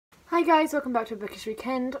Hi guys, welcome back to a Bookish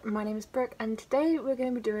Weekend. My name is Brooke and today we're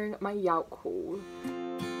going to be doing my YALC haul.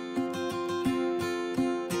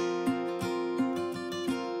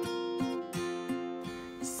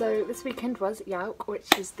 So this weekend was YALC,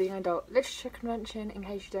 which is the Adult Literature Convention in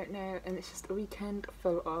case you don't know, and it's just a weekend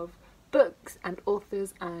full of books and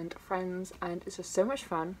authors and friends, and it's just so much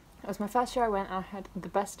fun. It was my first year I went and I had the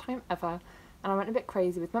best time ever, and I went a bit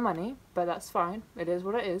crazy with my money, but that's fine, it is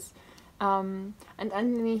what it is. And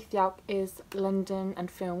underneath YALC is London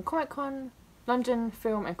Film and Comic Con,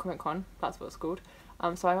 that's what it's called.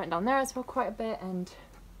 So I went down there as well quite a bit and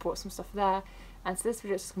bought some stuff there. And so this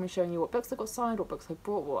video is just going to be showing you what books I got signed, what books I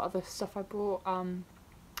bought, what other stuff I bought.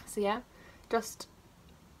 So yeah, just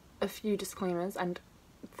a few disclaimers and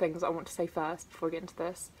things I want to say first before we get into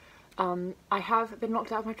this. I have been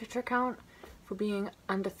locked out of my Twitter account for being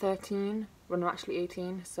under 13 when I'm actually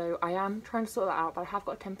 18, so I am trying to sort that out, but I have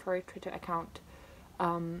got a temporary Twitter account,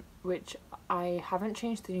 which I haven't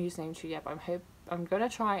changed the username to yet, but I'm going to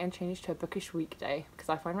try and change to a Bookish Weekday, because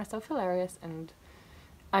I find myself hilarious, and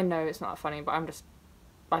I know it's not funny, but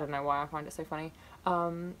I don't know why I find it so funny.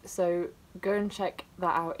 So go and check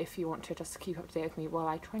that out if you want to, just keep up to date with me while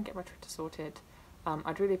I try and get my Twitter sorted.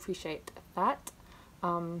 I'd really appreciate that.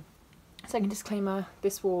 Second disclaimer,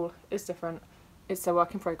 this wall is different. It's a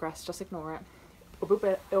work in progress, just ignore it.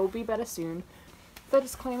 It'll be better soon. Third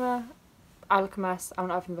disclaimer, I look a mess, I'm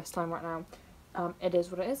not having the best time right now. It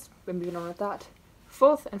is what it is, we're moving on with that.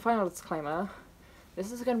 Fourth and final disclaimer,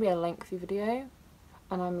 this is going to be a lengthy video,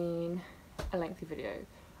 and I mean a lengthy video.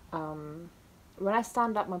 When I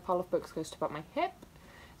stand up, my pile of books goes to about my hip.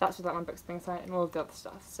 That's without my books being signed and all of the other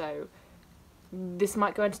stuff, so this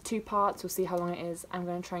might go into 2 parts, we'll see how long it is. I'm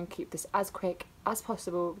going to try and keep this as quick as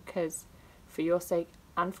possible, because for your sake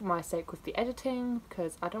and for my sake with the editing,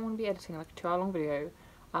 because I don't want to be editing like a 2-hour long video.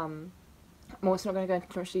 I'm also not going to go into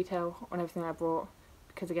too much detail on everything I brought,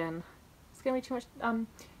 because again, it's going to be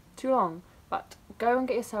too long. But go and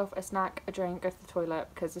get yourself a snack, a drink, go to the toilet,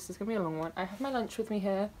 because this is going to be a long one. I have my lunch with me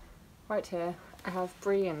here, right here. I have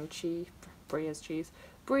brie and cheese, brie is cheese,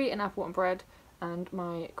 brie and apple and bread, and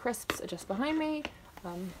my crisps are just behind me.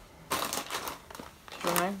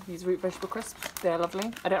 I don't know, these root vegetable crisps, they're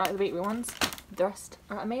lovely. I don't like the beetroot ones, the rest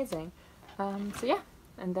are amazing. So yeah,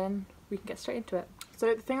 and then we can get straight into it.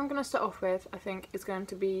 So the thing I'm going to start off with, I think, is going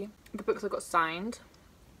to be the books I got signed,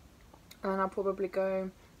 and then I'll probably go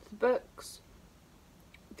to the books,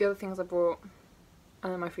 the other things I brought,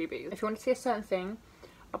 and then my freebies. If you want to see a certain thing,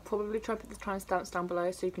 I'll probably try to put the timestamps down below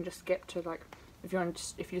so you can just skip to, like, if you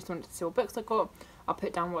just want to see what books I got, I'll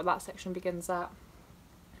put down what that section begins at.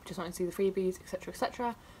 Just want to see the freebies, etc,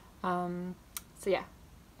 etc. So yeah,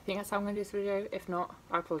 I think that's how I'm going to do this video. If not,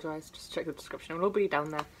 I apologise, just check the description, it'll all be down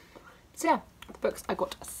there. So yeah, the books I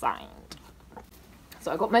got signed.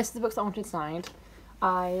 So I got most of the books I wanted signed.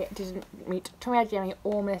 I didn't meet Tommy Adeyemi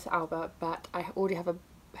or Miss Albert, but I already have a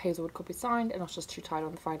Hazelwood copy signed, and I was just too tired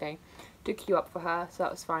on the Friday to queue up for her, so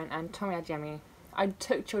that was fine. And Tommy Adeyemi, I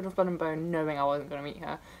took Children of Blood and Bone knowing I wasn't going to meet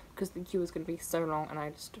her, because the queue was going to be so long, and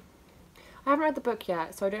I haven't read the book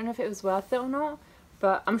yet, so I don't know if it was worth it or not,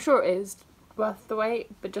 but I'm sure it is worth the wait,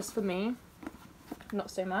 but just for me, not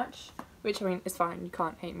so much, which I mean is fine, you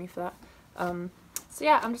can't hate me for that. So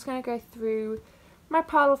yeah, I'm just going to go through my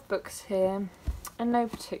pile of books here, in no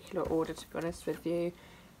particular order, to be honest with you.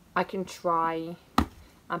 I can try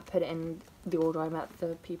and put it in the order I met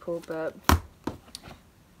the people, but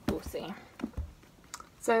we'll see.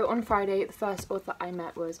 So on Friday, the first author I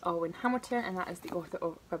met was Arwen Hamilton, and that is the author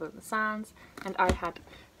of Rebel in the Sands, and I had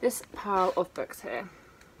this pile of books here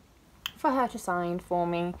for her to sign for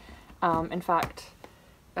me. In fact,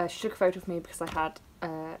 she took a photo of me because I had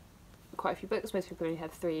quite a few books. Most people only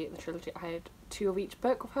had 3 in the trilogy. I had 2 of each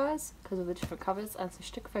book of hers because of the different covers, and so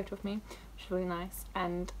she took a photo of me, which is really nice.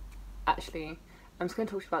 And actually, I'm just going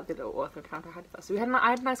to talk to you about the little author account I had with her. So I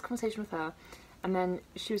had a nice conversation with her. And then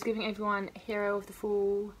she was giving everyone Hero of the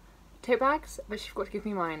Fall tote bags, but she forgot to give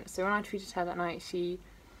me mine. So when I tweeted her that night, she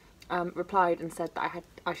replied and said that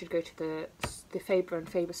I should go to the Faber and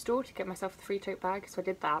Faber store to get myself the free tote bag. So I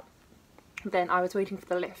did that. Then I was waiting for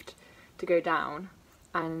the lift to go down,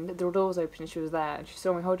 and the door was open and she was there, and she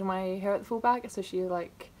saw me holding my Hero of the Fall bag. So she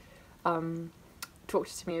like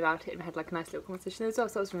talked to me about it and had like a nice little conversation as well.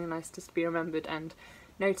 So it was really nice just to be remembered and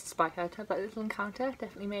noticed by her. To have that little encounter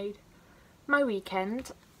definitely made my weekend.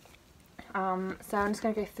 So I'm just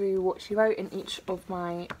going to go through what she wrote in each of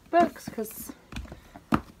my books, because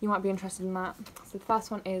you might be interested in that. So the first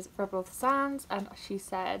one is Rebel of the Sands, and she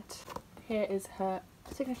said, here is her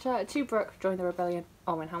signature: to Brooke, join the rebellion,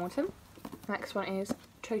 Arwen Hamilton. Next one is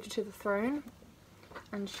Traitor to the Throne,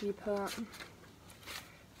 and she put,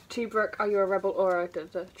 To Brooke, Are You a Rebel or a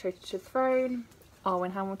Traitor to the Throne?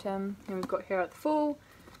 Arwen Hamilton. And we've got Hero at the Fall.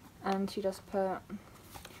 And she just put,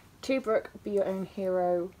 To Brooke, Be Your Own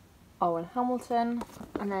Hero, Arwen Hamilton.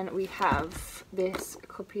 And then we have this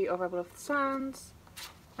copy of Rebel of the Sands.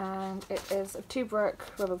 And it is To Brooke,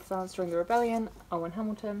 Rebel of the Sands during the Rebellion, Arwen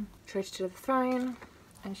Hamilton. Traitor to the Throne.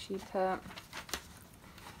 And she put,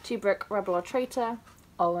 To Brooke, Rebel or Traitor,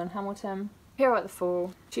 Arwen Hamilton. Hero at the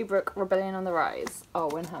Fall, To Brooke, Rebellion on the Rise,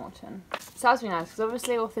 Arwen Hamilton. So that was really nice, because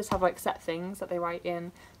obviously authors have like set things that they write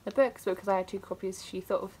in the books, but because I had 2 copies, she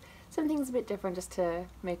thought of some things a bit different just to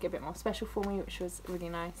make it a bit more special for me, which was really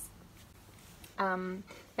nice. Then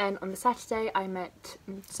on the Saturday I met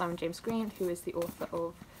Simon James Green, who is the author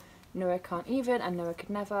of Noah Can't Even and Noah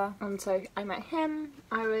Could Never, and so I met him.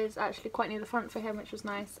 I was actually quite near the front for him, which was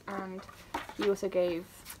nice, and he also gave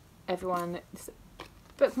everyone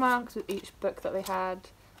bookmarks with each book that they had.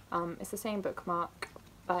 It's the same bookmark,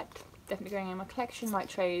 but definitely going in my collection. Might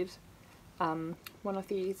trade one of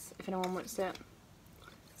these if anyone wants it,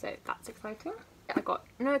 so that's exciting. I got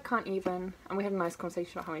No Can't Even, and we had a nice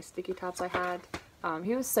conversation about how many sticky tabs I had.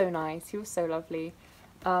 He was so nice, he was so lovely.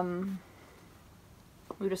 We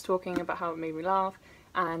were just talking about how it made me laugh,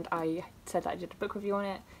 and I said that I did a book review on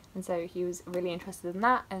it, and so he was really interested in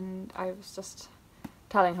that, and I was just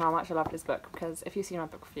telling how much I loved his book, because if you've seen my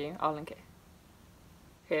book review, I'll link it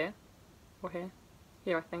here, or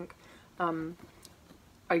here I think.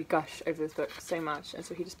 I gush over this book so much, and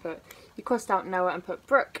so he just put, he crossed out Noah and put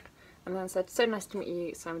Brooke, and then said, So nice to meet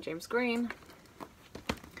you, Simon James Green.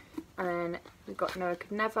 And then we got Noah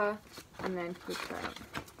Could Never, and then he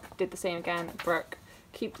did the same again, Brooke,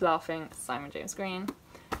 Keep Laughing, Simon James Green.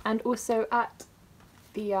 And also at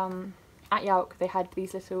the at YALC they had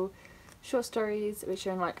these little short stories which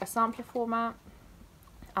are in like a sampler format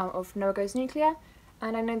of Noah Goes Nuclear,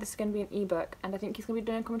 and I know this is going to be an ebook, and I think he's going to be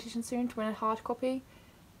doing a competition soon to win a hard copy.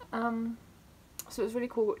 So it was really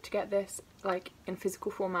cool to get this like in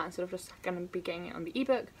physical format instead of just going to be getting it on the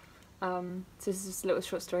ebook. So this is just a little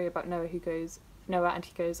short story about Noah and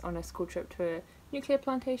he goes on a school trip to a nuclear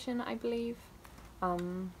plantation, I believe.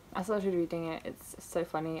 I started reading it, it's so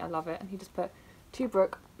funny, I love it, and he just put To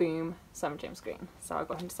Brooke, boom, Simon James Green. So I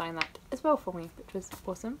got him to sign that as well for me, which was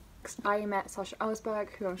awesome. I met Sasha Ellsberg,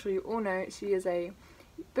 who I'm sure you all know. She is a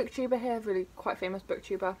booktuber here, really quite famous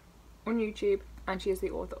booktuber on YouTube, and she is the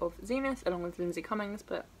author of Zenith along with Lindsay Cummings,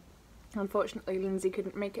 but unfortunately Lindsay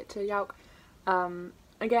couldn't make it to YALC.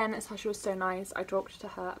 Again, Sasha was so nice. I talked to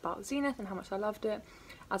her about Zenith and how much I loved it,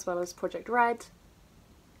 as well as Project Red,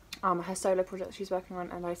 her solo project that she's working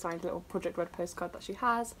on, and I signed a little Project Red postcard that she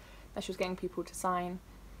has, that she was getting people to sign.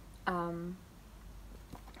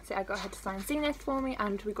 So I got her to sign Zenith for me,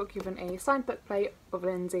 and we got given a signed book plate of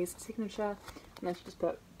Lindsay's signature, and then she just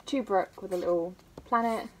put To Brooke with a little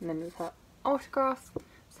planet, and then with her autograph.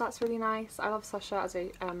 So that's really nice. I love Sasha as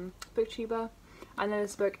a booktuber. I know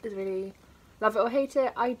this book is really, love it or hate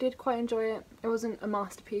it, I did quite enjoy it. It wasn't a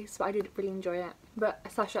masterpiece, but I did really enjoy it. But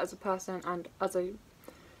Sasha as a person and as a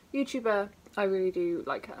YouTuber, I really do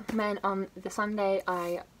like her. And then on the Sunday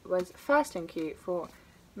I was first in queue for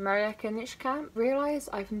Marieke Nitschkamp. Realised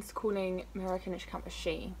I've been calling Marieke Nitschkamp a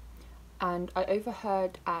she, and I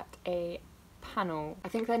overheard at a panel, I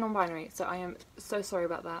think they're non-binary, so I am so sorry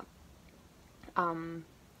about that. I'm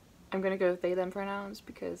going to go with they them pronouns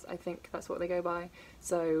because I think that's what they go by.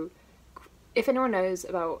 So if anyone knows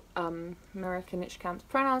about Marieke Nitschkamp's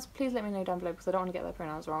pronouns, please let me know down below, because I don't want to get their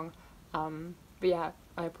pronouns wrong. But yeah,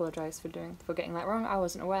 I apologise for getting that wrong. I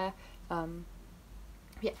wasn't aware.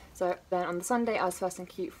 Yeah, so then on the Sunday I was first in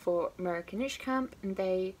queue for Marieke Nitschkamp, and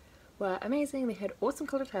they were amazing. They had awesome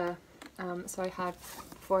coloured hair. So I had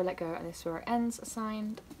Before I Let Go and This Is Where It Ends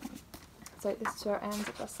signed. So this is where it ends.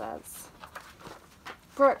 It just says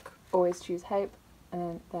Brooke, Always Choose Hope, and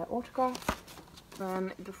then their autograph.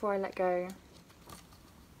 Before I Let Go,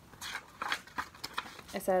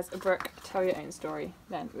 it says Brooke, Tell Your Own Story,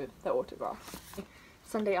 then with their autograph.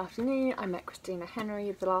 Sunday afternoon I met Christina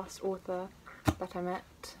Henry, the last author that I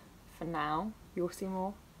met for now. You'll see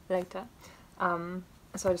more later.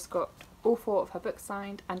 So I just got all 4 of her books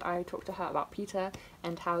signed, and I talked to her about Peter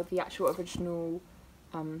and how the actual original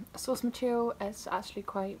source material is actually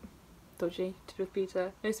quite dodgy to do with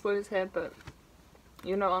Peter. No spoilers here, but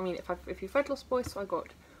you know what I mean if you've read Lost Boys. So I got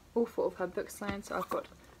all 4 of her books signed. So I've got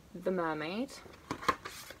The Mermaid,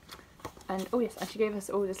 and oh yes, and she gave us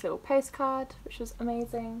all this little postcard, which was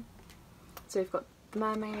amazing. So we've got The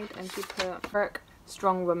Mermaid, and she put Brooke,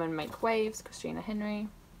 Strong Women Make Waves, Christina Henry.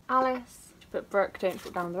 Alice, she put Brooke, Don't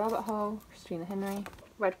Fall Down the Rabbit Hole, Christina Henry.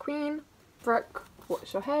 Red Queen, Brooke,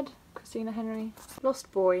 Watch Your Head, Christina Henry.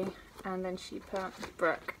 Lost Boy, and then she put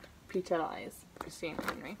Brooke, Peter Lies, Christine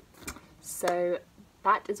Henry. So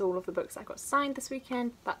that is all of the books I got signed this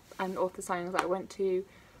weekend, and author signings that I went to.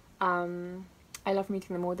 I love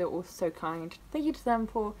meeting them all, they're all so kind. Thank you to them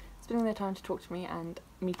for spending their time to talk to me and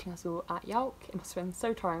meeting us all at YALC. It must have been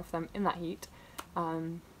so tiring for them in that heat.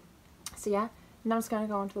 So yeah, now I'm just going to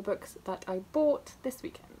go on to the books that I bought this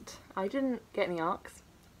weekend. I didn't get any ARCs,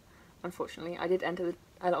 unfortunately. I did enter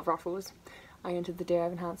a lot of raffles. I entered the Dear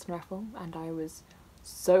Evan Hansen raffle and I was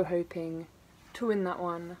so hoping to win that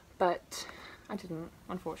one, but I didn't,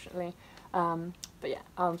 unfortunately. But yeah,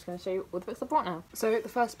 I'm just going to show you all the books I bought now. So the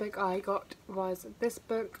first book I got was this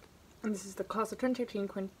book, and this is the Class of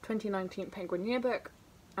 2018-2019 Penguin Yearbook,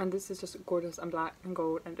 and this is just gorgeous and black and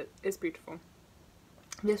gold, and it is beautiful.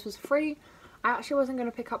 This was free. I actually wasn't going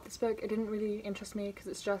to pick up this book. It didn't really interest me because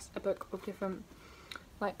it's just a book of different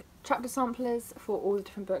like chapter samplers for all the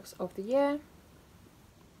different books of the year.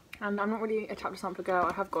 And I'm not really a chapter sampler girl.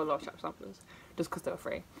 I have got a lot of chapter samplers just because they were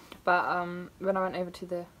free. But when I went over to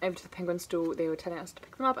the Penguin stall, they were telling us to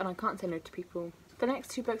pick them up, and I can't say no to people. The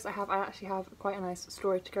next two books I actually have quite a nice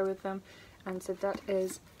story to go with them, and so that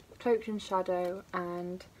is Cloaked in Shadow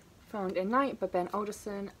and Found in Night by Ben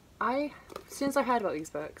Alderson. As soon as I heard about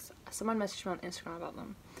these books, someone messaged me on Instagram about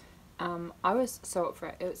them. I was so up for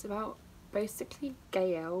it. It was about basically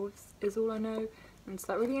gay elves, is all I know, and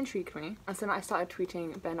so that really intrigued me. And so then I started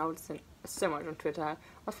tweeting Ben Alderson so much on Twitter. I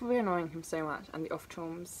was probably annoying him so much, and the Off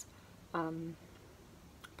Charms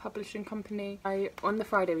publishing company. On the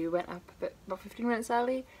Friday we went up about 15 minutes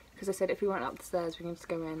early because I said if we went up the stairs we can just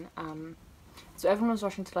go in. So everyone was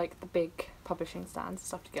rushing to like the big publishing stands and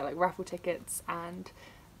stuff to get like raffle tickets and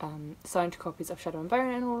signed copies of Shadow and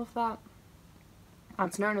Bone and all of that.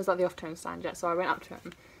 And so no one was at the off-tone stand yet, so I went up to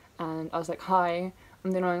him and I was like, hi,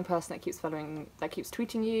 I'm the annoying person that keeps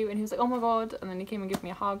tweeting you, and he was like, oh my god, and then he came and gave me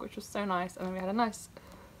a hug, which was so nice, and then we had a nice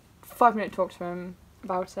 5-minute talk to him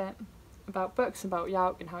about it, about books, about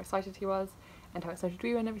YALC and how excited he was and how excited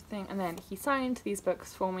we were and everything. And then he signed these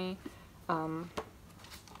books for me, and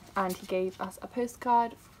he gave us a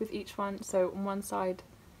postcard with each one. So on one side,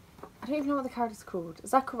 I don't even know what the character's called,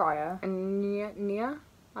 Zachariah and Nia.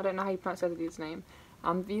 I don't know how you pronounce the other dude's name.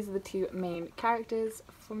 These are the two main characters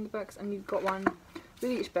from the books, and you've got one with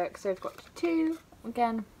each book, so we've got two.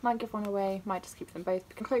 Again, might give one away, might just keep them both.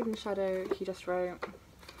 Cloaked in the Shadow, he just wrote,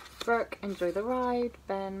 Brooke, enjoy the ride.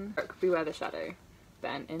 Ben, Brooke, beware the shadow.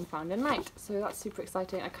 Ben, in Found in Night. So that's super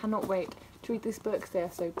exciting. I cannot wait to read these books. They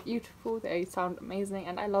are so beautiful, they sound amazing,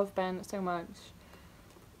 and I love Ben so much.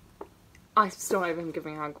 I still not even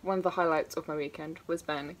giving a hug. One of the highlights of my weekend was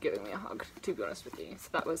Ben giving me a hug, to be honest with you. So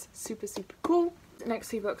that was super, super cool. The next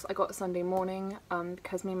two books I got Sunday morning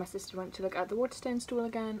because me and my sister went to look at the Waterstone stall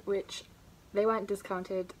again, which they weren't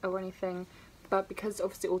discounted or anything, but because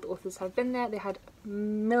obviously all the authors had been there, they had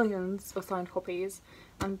millions of signed copies,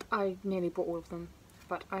 and I nearly bought all of them.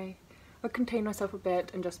 But I contained myself a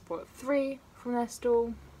bit and just bought 3 from their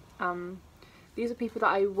stall. These are people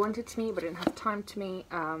that I wanted to meet but didn't have time to meet,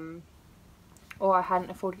 or I hadn't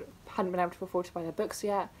been able to afford to buy their books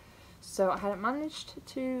yet, so I hadn't managed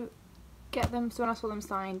to get them. So when I saw them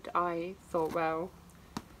signed, I thought, well,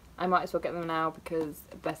 I might as well get them now because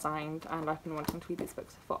they're signed and I've been wanting to read these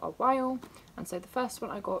books for a while. And so the first one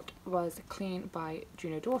I got was Clean by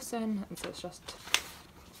Juno Dawson, and so it's just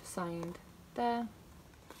signed there.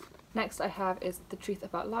 Next I have is The Truth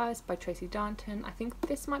About Lies by Tracy Darnton. I think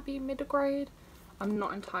this might be middle grade, I'm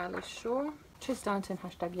not entirely sure. Tracy Darnton,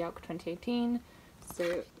 #YALC 2018,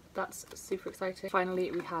 so that's super exciting.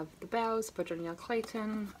 Finally we have The Bells by Danielle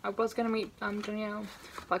Clayton. I was going to meet Danielle,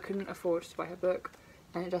 but I couldn't afford to buy her book,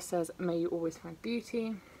 and it just says, may you always find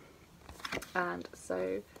beauty, and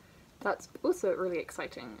so that's also really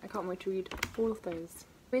exciting. I can't wait to read all of those.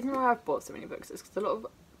 The reason why I've bought so many books is because a lot of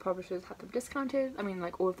publishers had them discounted. I mean,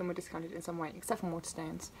 like, all of them were discounted in some way except for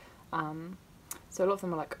Waterstones. So a lot of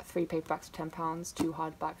them are like 3 paperbacks for £10, 2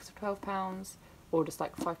 hardbacks for £12, or just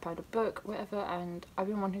like £5 a book, whatever, and I've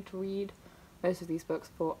been wanting to read most of these books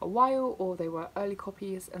for a while, or they were early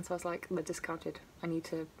copies, and so I was like, they're discounted, I need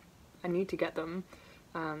to get them.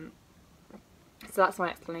 So that's my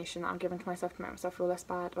explanation that I'm giving to myself to make myself feel less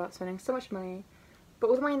bad about spending so much money. But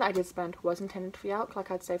all the money that I did spend was intended for YALC.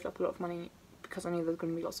 Like, I'd saved up a lot of money because I knew there was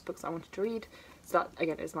going to be lots of books I wanted to read, so that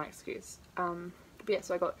again is my excuse. But yeah,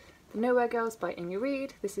 so I got The Nowhere Girls by Amy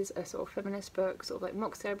Reed. This is a sort of feminist book, sort of like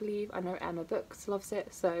Moxie, I believe. I know Emma Books loves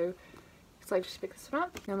it, so excited to pick this one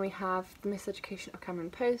up. Then we have The Miseducation of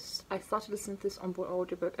Cameron Post. I started listening to this on-board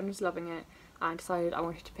audiobook and just loving it, and decided I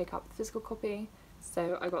wanted to pick up the physical copy,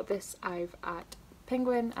 so I got this at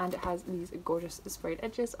Penguin, and it has these gorgeous sprayed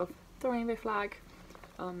edges of the rainbow flag.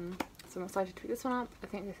 So so I'm excited to pick this one up. I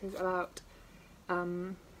think this is about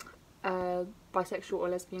a bisexual or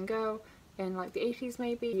lesbian girl in like the 80s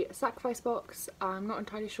maybe. A sacrifice box, I'm not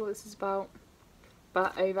entirely sure what this is about,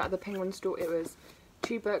 but over at the Penguin store it was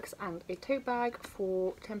 2 books and a tote bag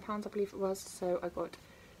for £10 I believe it was, so I got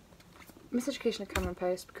Miseducation of Cameron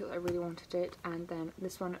Post because I really wanted it, and then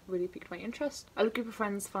this one really piqued my interest. A group of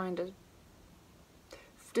friends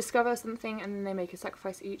discover something and then they make a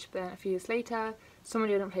sacrifice each, but then a few years later someone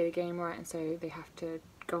didn't play the game right and so they have to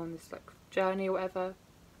go on this like journey or whatever.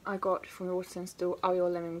 I got from the Waterstone store Are Your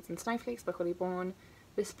Lemmings and Snowflakes by Holly Bourne.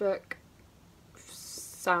 This book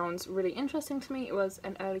sounds really interesting to me. It was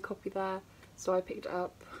an early copy there, so I picked it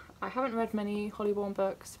up. I haven't read many Holly Bourne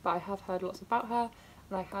books, but I have heard lots about her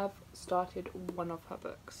and I have started one of her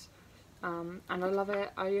books, and I love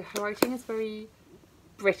it. Her writing is very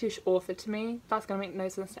British author to me. That's going to make no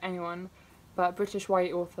sense to anyone, but British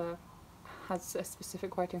white author has a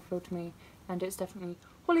specific writing feel to me, and it's definitely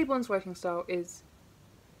Holly Bourne's writing style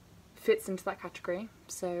fits into that category,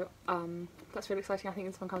 so that's really exciting. I think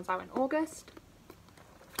this one comes out in August,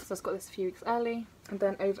 so I got this a few weeks early. And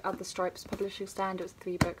then over at the Stripes publishing stand it was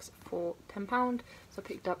 3 books for £10, so I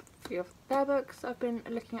picked up 3 of their books I've been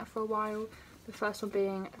looking at for a while. The first one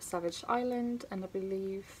being Savage Island, and I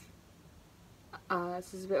believe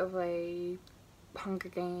this is a bit of a Hunger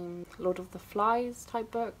Games, Lord of the Flies type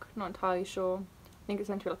book, not entirely sure. I think it's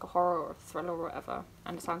meant to be like a horror or a thriller or whatever,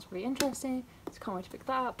 and it sounds really interesting, so can't wait to pick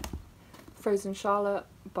that up. Frozen Charlotte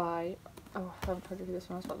by, oh I haven't told you who this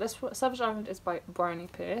one is, but this Savage Island is by Bryony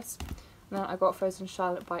Pierce. And then I got Frozen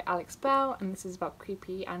Charlotte by Alex Bell, and this is about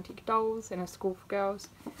creepy antique dolls in a school for girls.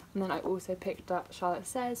 And then I also picked up Charlotte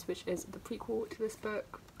Says, which is the prequel to this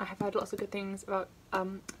book. I have heard lots of good things about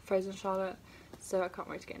Frozen Charlotte, so I can't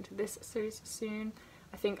wait to get into this series soon.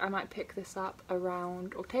 I think I might pick this up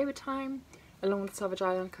around October time, along with Savage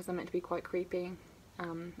Island, because they're meant to be quite creepy,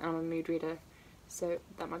 and I'm a mood reader, so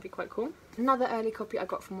that might be quite cool. Another early copy I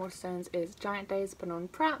got from Waterstones is Giant Days by Non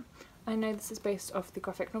Pratt. I know this is based off the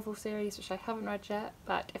graphic novel series, which I haven't read yet,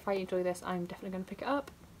 but if I enjoy this I'm definitely going to pick it up.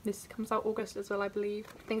 This comes out August as well I believe.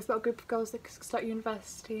 I think it's about a group of girls that start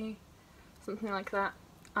university, something like that.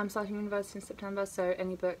 I'm starting university in September, so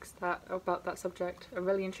any books that are about that subject are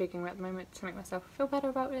really intriguing me at the moment to make myself feel better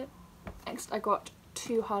about it. Next I got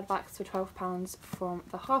 2 hardbacks for £12 from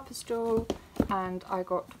the Harper store, and I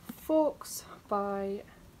got Forks by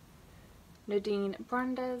Nadine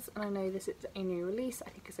Brandes, and I know this is a new release. I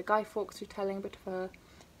think it's a Guy Fawkes retelling, a bit of a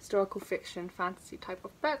historical fiction fantasy type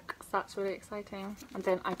of book, so that's really exciting. And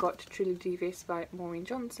then I got Truly Devious by Maureen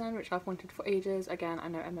Johnson, which I've wanted for ages. Again, I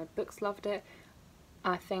know Emma Books loved it.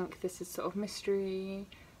 I think this is sort of mystery,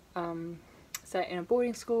 set in a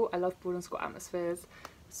boarding school. I love boarding school atmospheres.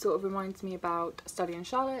 Sort of reminds me about Study in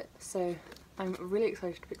Charlotte, so I'm really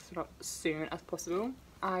excited to pick this up as soon as possible.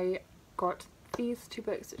 I got these 2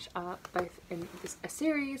 books, which are both in a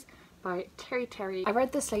series by Terry. I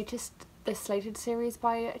read the Slated series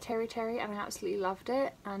by Terry and I absolutely loved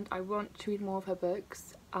it, and I want to read more of her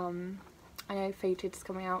books. I know Fated is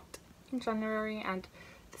coming out in January, and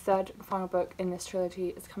the 3rd and final book in this trilogy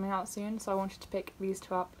is coming out soon, so I wanted to pick these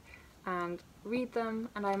 2 up and read them,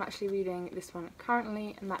 and I'm actually reading this one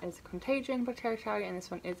currently, and that is Contagion by Terry, and this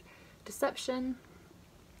one is Deception.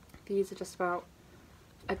 These are just about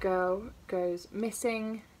a girl goes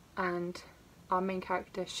missing, and our main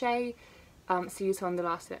character Shay sees her on the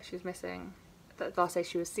last day that she was missing, the last day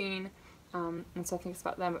she was seen, and so I think it's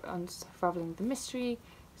about them unraveling the mystery.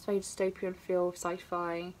 It's very dystopian feel,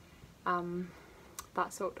 sci-fi,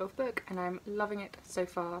 that sort of book, and I'm loving it so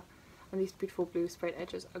far. And these beautiful blue sprayed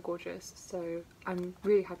edges are gorgeous, so I'm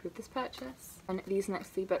really happy with this purchase. And these next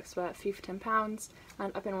 3 books were 3 for £10,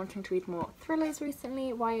 and I've been wanting to read more thrillers recently,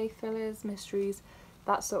 YA thrillers, mysteries,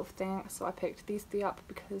 that sort of thing, so I picked these 3 up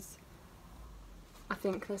because I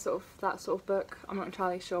think they're sort of that sort of book. I'm not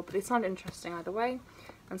entirely sure, but they sound interesting either way.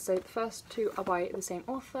 And so the first 2 are by the same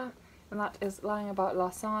author, and that is Lying About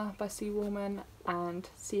Last Summer by Sue Woolman and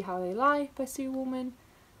See How They Lie by Sue Woolman.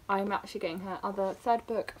 I'm actually getting her other 3rd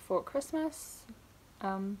book for Christmas,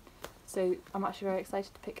 so I'm actually very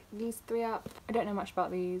excited to pick these 3 up. I don't know much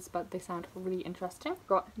about these, but they sound really interesting.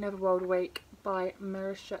 Got Never World Awake by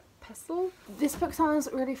Marisha Pessel. This book sounds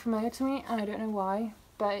really familiar to me, and I don't know why,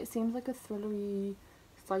 but it seems like a thrillery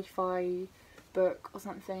sci-fi book or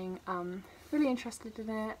something. Really interested in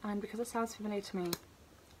it, and because it sounds familiar to me,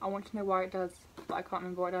 I want to know why it does, but I can't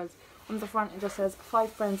remember what it does. On the front it just says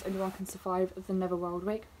 5 friends only one can survive the Never World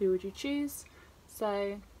Awake, who would you choose?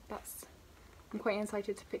 So I'm quite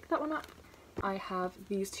excited to pick that one up. I have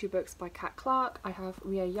these 2 books by Kat Clark. I have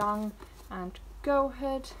We Are Young and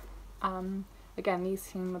Girlhood. Again, these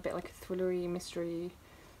seem a bit like a thrillery mystery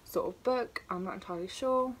sort of book. I'm not entirely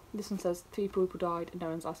sure. This one says 3 people died and no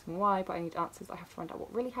one's asking why, but I need answers. I have to find out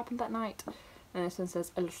what really happened that night. And this one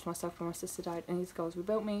says, I lost myself when my sister died and these girls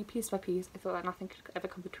rebuilt me piece by piece. I thought that nothing could ever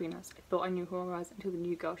come between us. I thought I knew who I was until the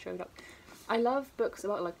new girl showed up. I love books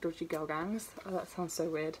about like dodgy girl gangs. Oh, that sounds so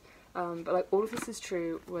weird. But like All of This Is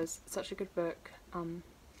True was such a good book.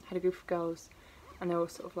 Had a group of girls and they were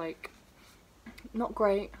sort of like not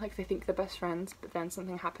great, like they think they're best friends, but then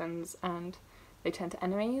something happens and they turn to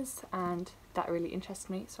enemies, and that really interests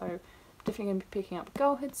me. So definitely going to be picking up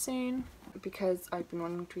Girlhood soon, because I've been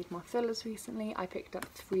wanting to read more thrillers recently. I picked up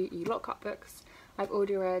 3 YALC books. I've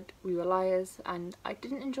already read We Were Liars and I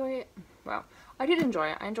didn't enjoy it. Well, I did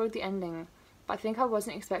enjoy it. I enjoyed the ending, but I think I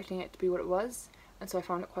wasn't expecting it to be what it was, and so I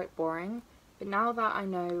found it quite boring. But now that I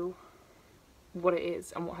know what it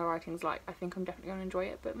is and what her writing's like, I think I'm definitely going to enjoy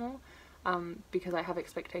it a bit more, because I have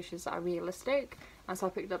expectations that are realistic. And so I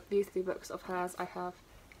picked up these 3 books of hers. I have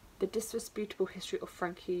The Disreputable History of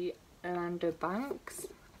Frankie Orlando Banks,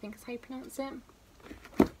 I think is how you pronounce it.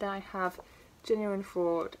 Then I have Genuine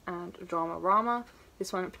Fraud and Drama Rama.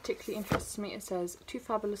 This one particularly interests me. It says 2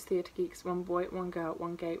 fabulous theatre geeks, 1 boy, 1 girl,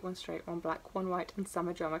 1 gay, 1 straight, 1 black, 1 white, and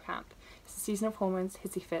summer drama camp. It's a season of hormones,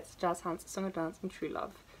 hissy fits, jazz hands, song and dance, and true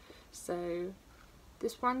love. So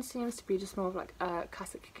this one seems to be just more of like a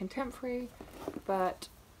classic contemporary, but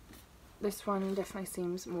this one definitely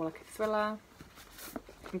seems more like a thriller.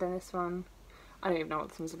 And then this one, I don't even know what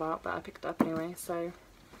this one's about, but I picked it up anyway, so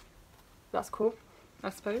that's cool, I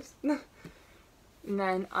suppose. And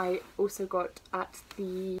then I also got at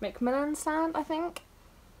the Macmillan stand, I think,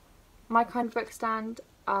 My Kind of Book stand,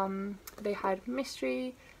 they had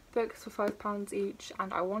mystery books for £5 each,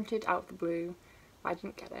 and I wanted Out of the Blue, but I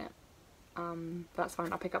didn't get it. That's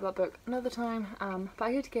fine, I'll pick up that book another time. But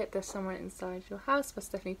I did get There's Someone Inside Your House by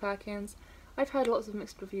Stephanie Perkins. I've heard lots of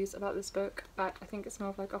mixed reviews about this book, but I think it's more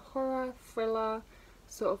of like a horror, thriller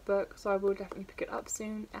sort of book, so I will definitely pick it up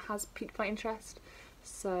soon. It has piqued my interest,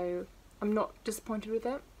 so I'm not disappointed with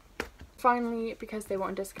it. Finally, because they were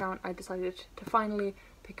on discount, I decided to finally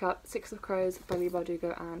pick up Six of Crows by Leigh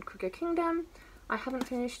Bardugo and Kruger Kingdom. I haven't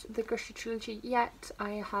finished the Grisha trilogy yet.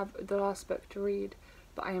 I have the last book to read,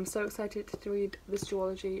 but I am so excited to read this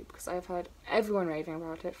duology because I have heard everyone raving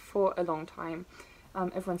about it for a long time.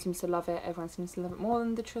 Everyone seems to love it. Everyone seems to love it more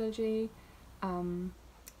than the trilogy.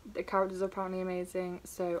 The characters are apparently amazing,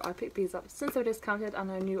 so I picked these up since they were discounted,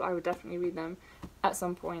 and I knew I would definitely read them at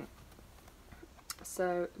some point.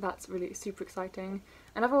 So that's really super exciting.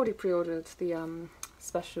 And I've already pre-ordered the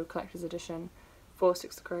special collector's edition for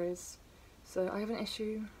Six of Crows, so I have an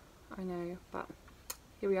issue, I know, but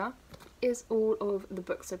here we are. Is all of the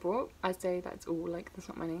books I brought. I say that's all, like there's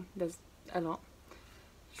not many, there's a lot.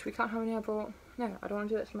 Should we count how many I brought? No, I don't want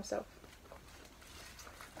to do that to myself.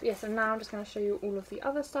 But yeah, so now I'm just going to show you all of the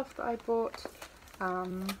other stuff that I bought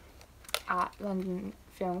at London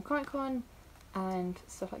Film Comic Con and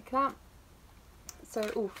stuff like that.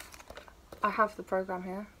 So, I have the programme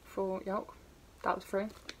here for YALC. That was free.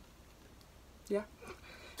 Yeah.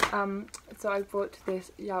 So I bought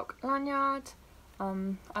this YALC lanyard.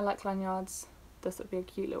 I like lanyards. This would be a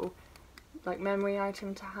cute little like memory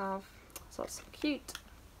item to have. So that's cute.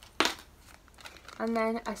 And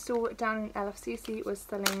then I saw down in LFCC was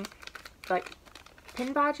selling like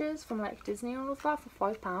pin badges from like Disney and all of that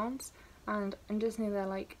for £5. And in Disney they're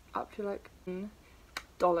like up to like $10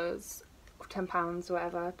 or £10 or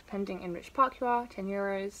whatever, depending in which park you are,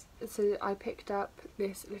 €10. So I picked up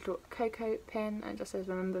this little Coco pin, and it just says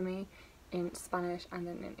remember me in Spanish and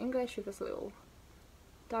then in English with this little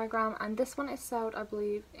diagram. And this one is sold, I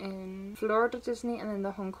believe, in Florida Disney and then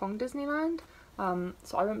the Hong Kong Disneyland.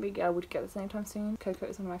 So I won't be able to get this anytime soon. Coco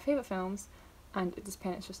is one of my favourite films, and this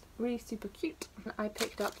pin is just really super cute. And I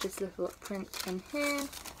picked up this little print in here,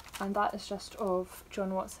 and that is just of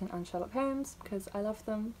John Watson and Sherlock Holmes because I love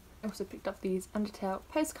them. I also picked up these Undertale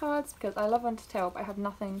postcards because I love Undertale, but I have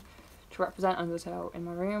nothing to represent Undertale in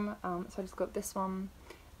my room. So I just got this one,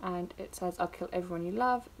 and it says I'll kill everyone you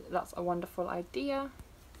love. That's a wonderful idea.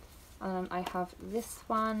 And then I have this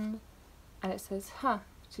one, and it says, huh,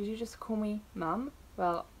 did you just call me Mum?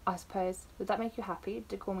 Well, I suppose, would that make you happy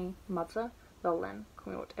to call me Mother? Well then,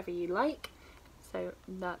 call me whatever you like. So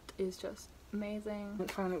that is just amazing. And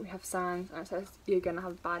finally we have Sans, and it says you're gonna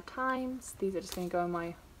have bad times. These are just gonna go on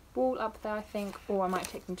my wall up there, I think, or I might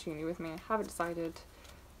take them to uni with me. I haven't decided,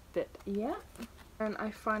 but yeah. And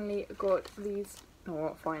I finally got these.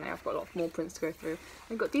 Oh, finally, I've got a lot more prints to go through.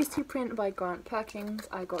 I got these 2 prints by Grant Perkins.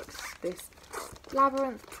 I got this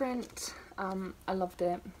Labyrinth print. I loved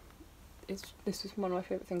it. This was one of my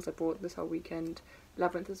favourite things I bought this whole weekend.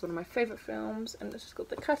 Labyrinth is one of my favourite films, and it's just got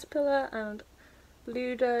the caterpillar and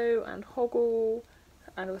Ludo and Hoggle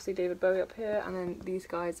and obviously David Bowie up here, and then these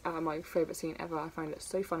guys are my favourite scene ever. I find it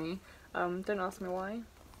so funny. Don't ask me why.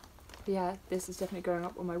 But yeah, this is definitely going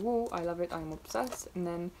up on my wall. I love it, I'm obsessed. And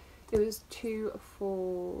then it was 2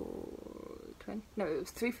 for 20, no, it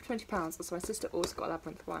was 3 for £20, so my sister also got a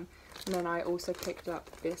Labyrinth one. And then I also picked up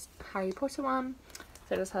this Harry Potter one.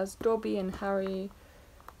 So this has Dobby and Harry,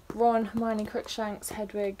 Ron, Hermione, Crookshanks,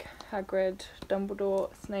 Hedwig, Hagrid, Dumbledore,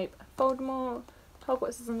 Snape, Voldemort.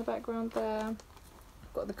 Hogwarts is in the background there.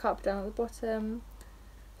 Got the cup down at the bottom,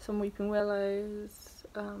 some Weeping Willows,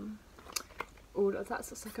 all of that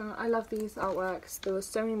sort of stuff. I love these artworks. There were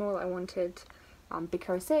so many more that I wanted, Big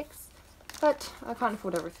Hero 6, but I can't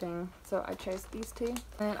afford everything, so I chose these two. And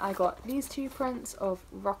then I got these two prints of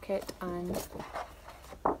Rocket and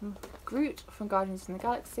Groot from Guardians of the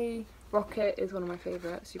Galaxy. Rocket is one of my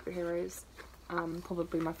favourite superheroes,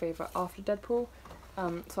 probably my favourite after Deadpool,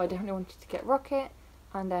 so I definitely wanted to get Rocket.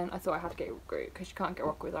 And then I thought I had to get Groot, because you can't get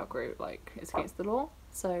Rocket without Groot, like, it's against the law.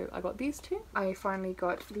 So I got these two. I finally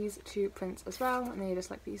got these two prints as well, and they're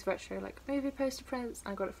just like these retro, like, movie poster prints.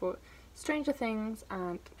 I got it for Stranger Things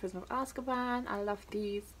and Prison of Azkaban. I love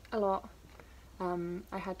these a lot.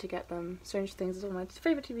 I had to get them. Stranger Things is one of my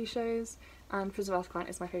favourite TV shows, and Prison of Azkaban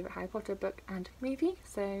is my favourite Harry Potter book and movie,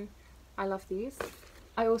 so I love these.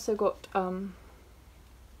 I also got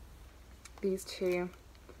these two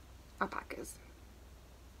alpacas.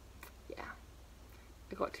 Yeah,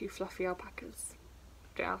 I got two fluffy alpacas.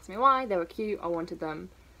 Don't ask me why, they were cute, I wanted them.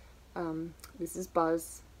 This is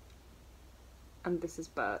Buzz and this is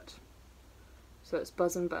Bert. So it's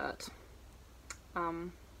Buzz and Bert.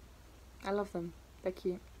 I love them, they're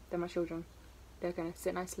cute, they're my children. They're going to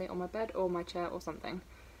sit nicely on my bed or my chair or something.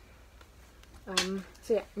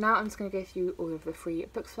 So yeah, now I'm just going to go through all of the free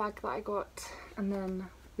book swag that I got, and then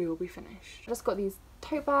we will be finished. I just got these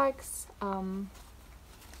tote bags.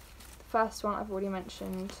 First one I've already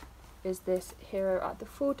mentioned is this Hero at the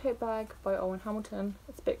Fall tote bag by Owen Hamilton.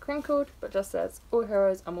 It's a bit crinkled, but just says all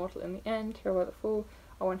heroes are mortal in the end, Hero at the Fall,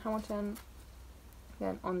 Owen Hamilton.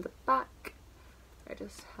 Then on the back it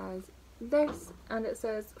just has this, and it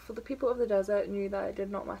says, for the people of the desert knew that it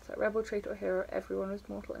did not matter, rebel, traitor or hero, everyone was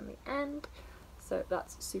mortal in the end. So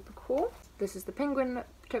that's super cool. This is the penguin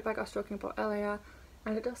tote bag I was talking about earlier,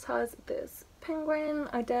 and it just has this penguin.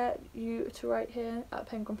 I dare you to write here at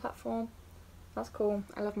Penguin Platform. That's cool.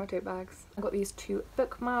 I love my tote bags. I got these two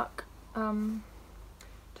bookmark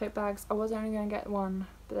tote bags. I was only going to get one,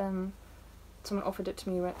 but then someone offered it to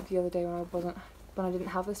me the other day when I didn't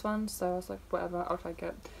have this one, so I was like, whatever, I'll take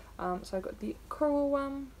it. So I got the coral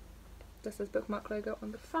one. This says bookmark logo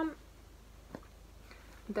on the front.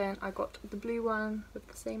 Then I got the blue one with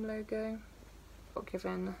the same logo. Got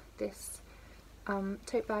given this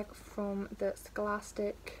tote bag from the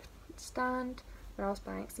Scholastic stand when I was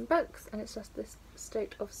buying some books, and it's just this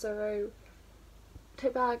State of Sorrow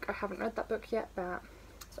tote bag. I haven't read that book yet, but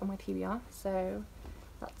it's on my TBR, so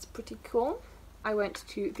that's pretty cool. I went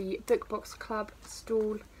to the BookBoxClub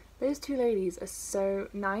stall. Those two ladies are so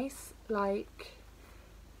nice, like,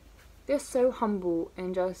 they're so humble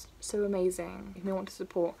and just so amazing. If you want to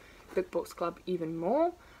support BookBoxClub even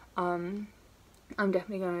more, I'm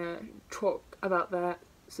definitely going to talk about their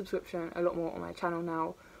subscription a lot more on my channel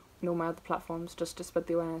now and all my other platforms, just to spread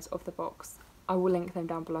the awareness of the box. I will link them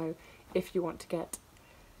down below if you want to get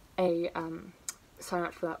a sign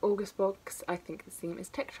up for that August box. I think the theme is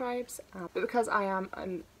Tech Tribes, but because I am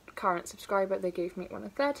a current subscriber, they gave me one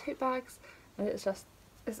of their tote bags, and it's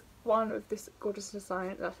one with this gorgeous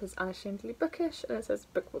design that says Unashamedly Bookish, and it says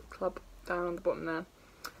BookBoxClub down on the bottom there.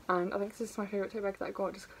 And I think this is my favourite tote bag that I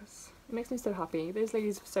got, just because it makes me so happy. Those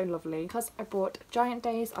ladies are so lovely. Because I bought Giant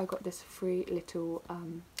Days, I got this free little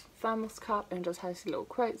thermos cup, and it just has little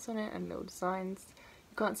quotes on it and little designs.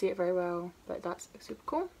 You can't see it very well, but that's super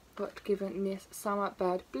cool. Got given this Summer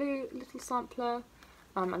Bird Blue little sampler,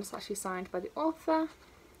 and it's actually signed by the author.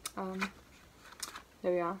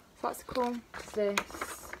 There we are. So that's cool. It's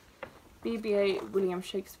this BB-8 William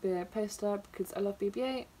Shakespeare poster, because I love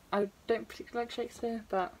BB-8. I don't particularly like Shakespeare,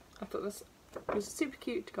 but I thought this was super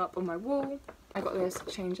cute to go up on my wall. I got this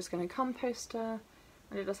Change Is Gonna Come poster,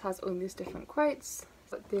 and it just has all these different quotes.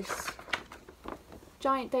 Like this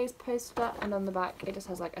Giant Days poster, and on the back it just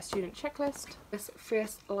has like a student checklist. This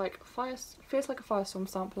Fierce Like a Firestorm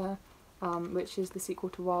sampler, which is the sequel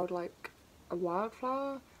to Wild Like a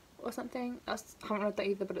Wildflower or something. I haven't read that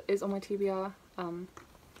either, but it is on my TBR.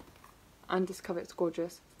 And this cover is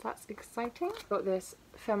gorgeous. That's exciting. Got this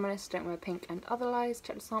Feminist Don't Wear Pink and Other Lies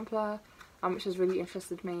checked sampler. which has really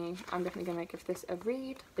interested me. I'm definitely going to give this a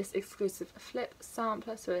read. This exclusive flip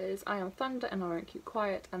sampler, so it is I Am Thunder and I Won't Keep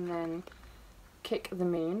Quiet, and then Kick the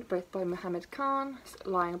Moon, both by Mohammed Khan,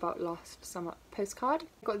 Lying About Last Summer postcard.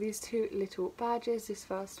 I've got these two little badges. This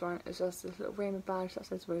first one is just this little rainbow badge that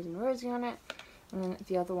says Rose and Rosie on it, and then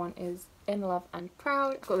the other one is In Love and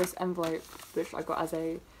Proud. I've got this envelope which I got as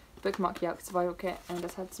a bookmark YALC survival kit, and it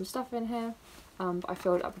just had some stuff in here, but I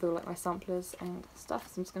filled it up with all like my samplers and stuff,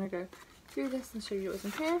 so I'm just going to go through this and show you what's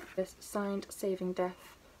in here. This signed Saving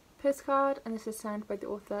Death postcard, and this is signed by the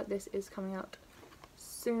author. This is coming out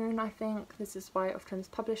soon, I think. This is by Off Trends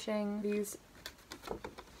Publishing. These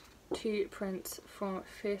two prints from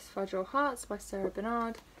Fierce Fragile Hearts by Sarah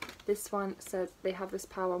Bernard. This one says, "They have this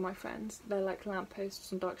power, my friends. They're like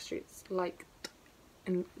lampposts on dark streets, light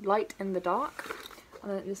in the dark."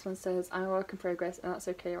 And then this one says, "I'm a work in progress, and that's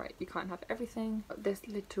okay, right? You can't have everything." This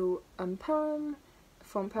little poem,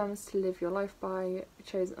 From Poems to Live Your Life by,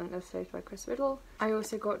 chosen and illustrated by Chris Riddle. I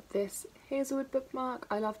also got this Hazelwood bookmark.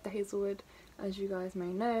 I love the Hazelwood, as you guys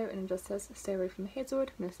may know, and it just says "Stay away from the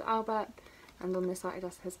Hazelwood," Mr. Albert, and on this side it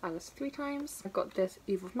just says Alice 3 times. I got this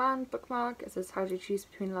Eve of Man bookmark. It says "How do you choose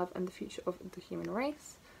between love and the future of the human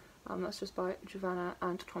race?" That's just by Giovanna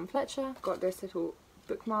and Tom Fletcher. Got this little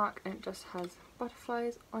bookmark, and it just has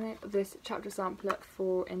butterflies on it. This chapter sampler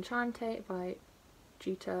for Enchante by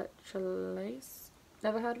Gita Chalace.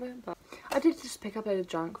 Never heard of it, but I did just pick up a load of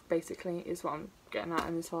junk, basically, is what I'm getting at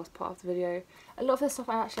in this last part of the video. A lot of this stuff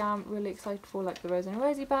I actually am really excited for, like the Rose and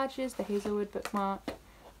Rosie badges, the Hazelwood bookmark,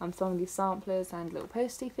 some of these samplers and little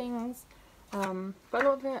posty things. But a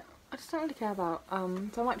lot of it I just don't really care about,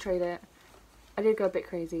 so I might trade it. I did go a bit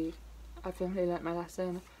crazy. I've definitely learnt my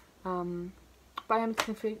lesson. But I am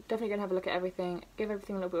definitely going to have a look at everything, give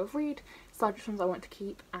everything a little bit of read, decide which ones I want to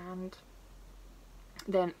keep, and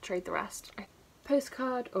then trade the rest.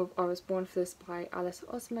 Postcard of I Was Born for This by Alice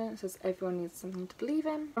Osman. It says "Everyone needs something to believe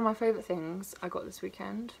in." One of my favourite things I got this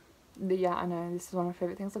weekend. Yeah, I know, this is one of my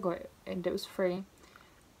favourite things I got, and it was free.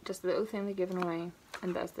 Just a little thing they're giving away,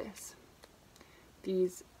 and there's this.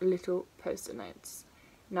 These little post-it notes.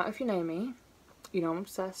 Now, if you know me, you know I'm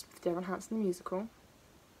obsessed with Dear Evan Hansen the musical.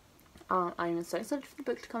 I'm so excited for the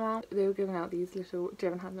book to come out. They were giving out these little Dear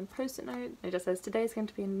Evan Hansen post-it notes. It just says, "Today's going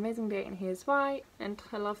to be an amazing day and here's why." And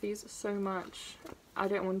I love these so much. I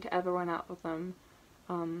don't want to ever run out of them.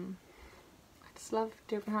 I just love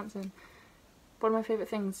Dear Evan Hansen. One of my favourite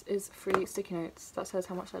things is free sticky notes. That says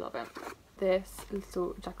how much I love it. This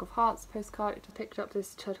little Jack of Hearts postcard. I picked up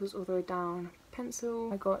this Turtles All the Way Down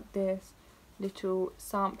pencil. I got this little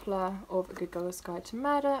sampler of A Good Girl's Guide to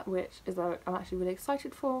Murder, which is I'm actually really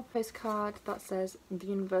excited for. Postcard that says the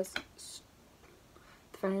universe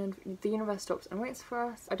stops and waits for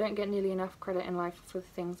us. I don't get nearly enough credit in life for the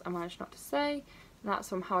things I manage not to say. And that's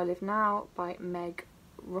from How I Live Now by Meg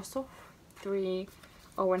Rossoff. 3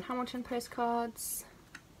 Owen Hamilton postcards.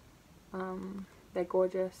 They're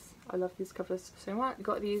gorgeous. I love these covers so much. I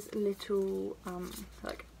got these little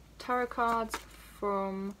like tarot cards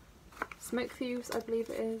from Smoke Thieves, I believe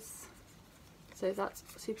it is. So that's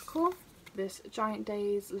super cool. This Giant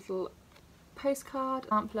Days little postcard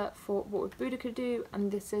sampler for What Would Buddha Could Do,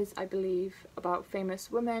 and this is, I believe, about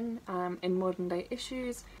famous women in modern day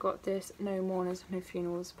issues. Got this No Mourners, No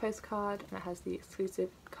Funerals postcard, and it has the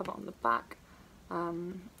exclusive cover on the back.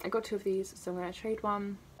 I got 2 of these, so I'm going to trade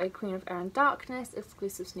one. A Queen of Air and Darkness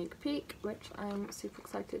exclusive sneak peek, which I'm super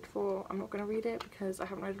excited for. I'm not going to read it because I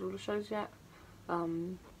haven't read all the shows yet,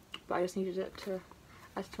 but I just needed it to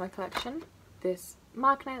add to my collection. This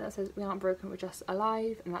magnet that says "We aren't broken, we're just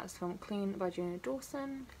alive," and that's from Clean by Juno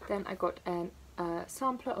Dawson. Then I got a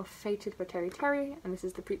sampler of Fated by Terry Terry, and this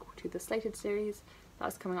is the prequel to the Slated series.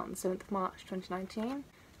 That's coming out on the 7th of March 2019.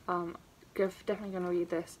 Definitely going to read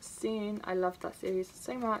this soon. I loved that series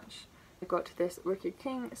so much. I got this Wicked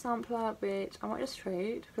King sampler, which I might just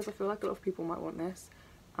trade because I feel like a lot of people might want this.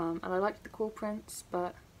 And I liked the core prints,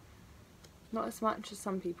 but not as much as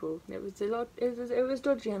some people. It was a lot. It was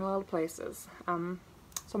dodgy in a lot of places. So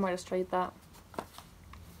I might just trade that.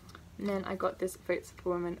 And then I got this Votes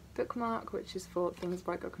for Women bookmark, which is for Things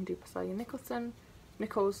Bright Girl Can Do by Sally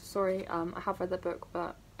Nichols. Sorry. I have read that book,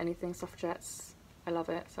 but anything suffragettes, I love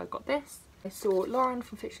it. So I got this. I saw Lauren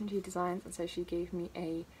from Fiction Tea Designs, and so she gave me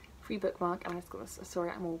a free bookmark, and I just got a Sorry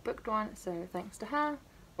I'm All Booked one, so thanks to her.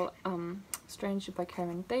 Stranger by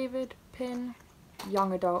Karen David pin,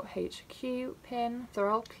 Young Adult HQ pin,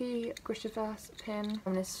 Thorelke Grishaverse pin,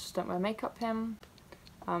 Feminists Don't Wear Makeup pin,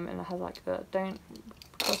 and it has like the Don't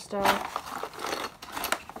poster,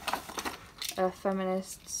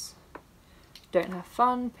 Feminists Don't Have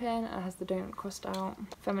Fun pin, and it has the don't crossed out.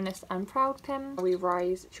 Feminist and Proud pin. We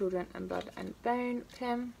Rise, Children and Blood and Bone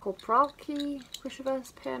pin. Corporalki,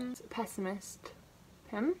 Christiverse pin. Pessimist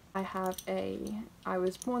pin. I have a I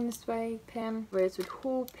Was Born This Way pin. Rosewood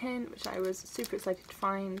Hall pin, which I was super excited to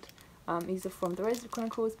find. These are from the Rosewood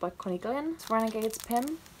Chronicles by Connie Glynn. It's Renegades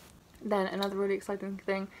pin. Then another really exciting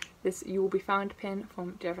thing, this You Will Be Found pin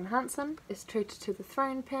from Devon Hansen. It's Traitor to the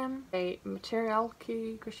Throne pin. A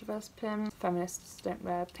Materialki Christiverse pin. Feminists Don't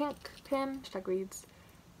Wear Pink pin. Hashtag reads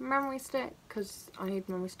memory stick, because I need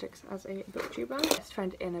memory sticks as a booktuber. Best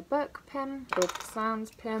Friend in a Book pin. Both Sounds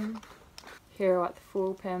pin. Hero at the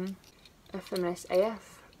Fall pin. A Feminist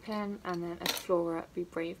AF pin, and then a Flora Be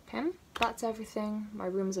Brave pin. That's everything. My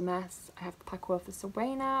room's a mess. I have to pack all of this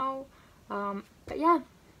away now. But yeah,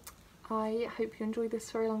 I hope you enjoyed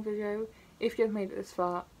this very long video. If you have made it this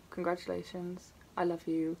far, congratulations. I love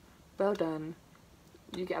you. Well done.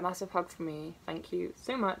 You get a massive hug from me. Thank you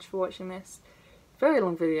so much for watching this very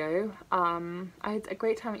long video. I had a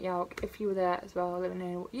great time at YALC. If you were there as well, let me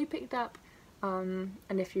know what you picked up. And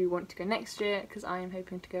if you want to go next year, because I am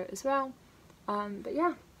hoping to go as well. But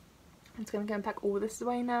yeah, I'm just going to go and pack all this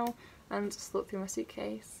away now and sort through my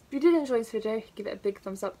suitcase. If you did enjoy this video, give it a big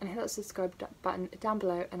thumbs up and hit that subscribe button down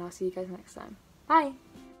below, and I'll see you guys next time. Bye!